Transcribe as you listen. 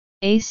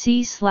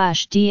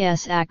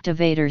AC/DS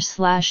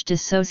Activator /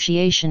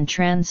 Dissociation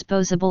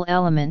Transposable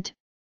Element,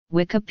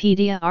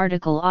 Wikipedia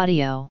article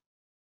audio.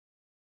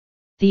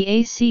 The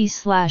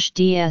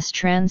AC/DS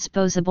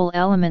Transposable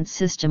Element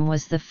System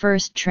was the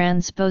first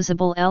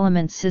transposable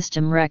element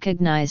system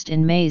recognized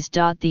in Maze.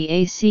 The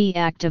AC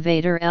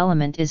activator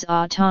element is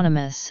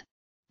autonomous,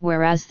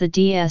 whereas the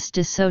DS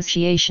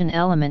dissociation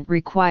element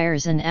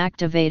requires an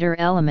activator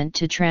element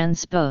to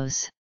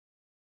transpose.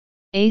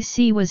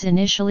 AC was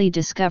initially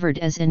discovered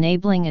as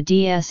enabling a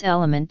DS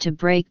element to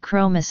break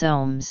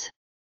chromosomes.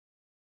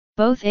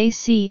 Both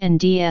AC and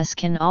DS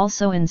can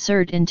also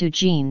insert into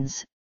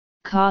genes,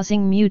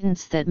 causing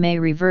mutants that may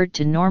revert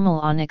to normal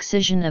on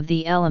excision of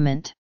the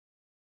element.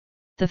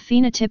 The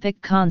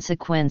phenotypic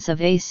consequence of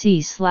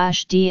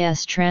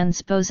AC/DS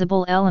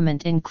transposable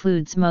element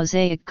includes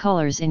mosaic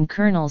colors in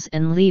kernels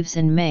and leaves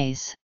in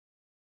maize.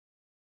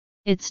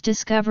 Its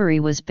discovery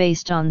was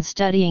based on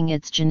studying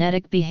its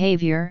genetic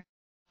behavior,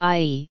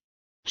 i.e.,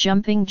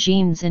 jumping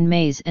genes in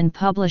maize, and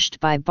published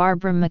by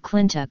Barbara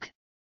McClintock,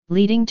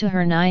 leading to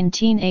her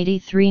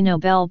 1983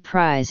 Nobel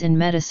Prize in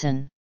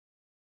Medicine.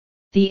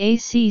 The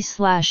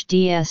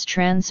AC/DS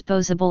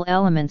transposable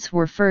elements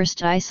were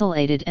first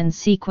isolated and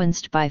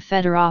sequenced by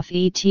Fedorov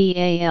et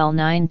al.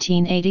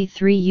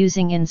 1983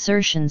 using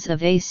insertions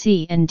of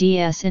AC and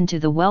DS into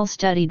the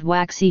well-studied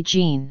waxy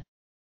gene.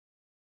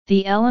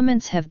 The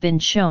elements have been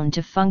shown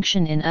to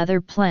function in other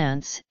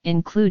plants,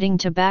 including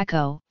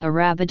tobacco,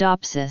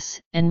 Arabidopsis,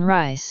 and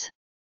rice.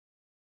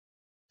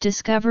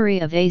 Discovery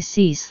of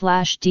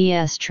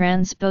AC/DS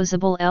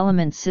transposable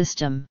element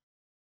system.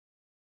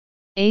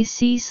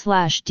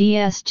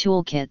 AC/DS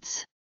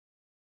toolkits.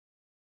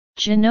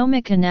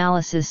 Genomic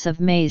analysis of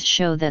maize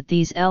show that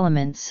these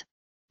elements,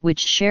 which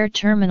share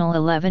terminal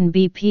 11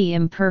 BP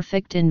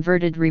imperfect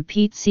inverted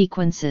repeat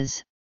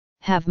sequences,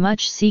 have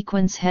much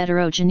sequence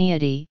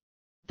heterogeneity,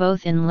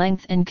 both in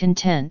length and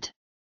content.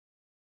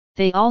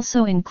 They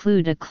also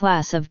include a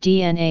class of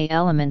DNA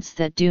elements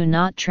that do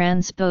not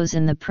transpose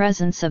in the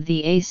presence of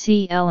the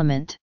AC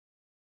element.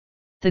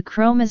 The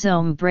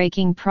chromosome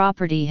breaking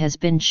property has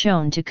been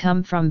shown to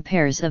come from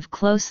pairs of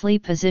closely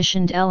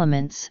positioned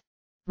elements,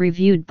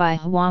 reviewed by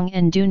Huang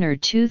and Dooner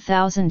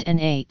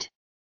 2008.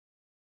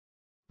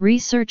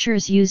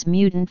 Researchers use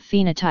mutant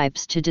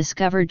phenotypes to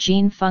discover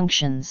gene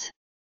functions.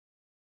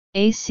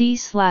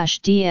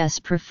 AC/DS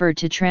prefer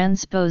to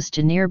transpose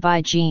to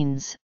nearby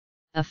genes,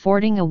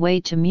 affording a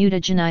way to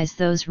mutagenize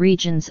those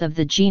regions of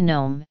the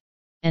genome,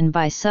 and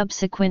by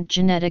subsequent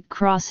genetic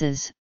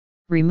crosses,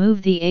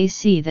 remove the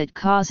AC that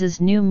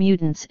causes new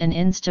mutants and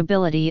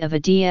instability of a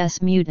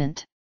DS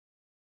mutant.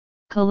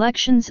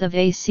 Collections of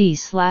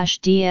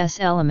AC/DS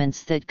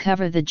elements that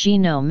cover the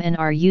genome and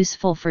are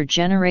useful for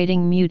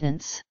generating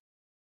mutants.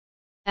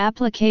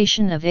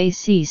 Application of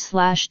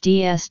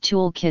AC/DS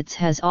toolkits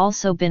has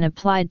also been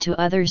applied to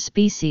other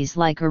species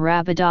like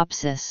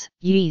Arabidopsis,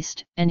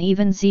 yeast, and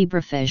even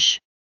zebrafish.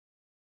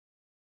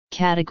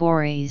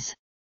 Categories.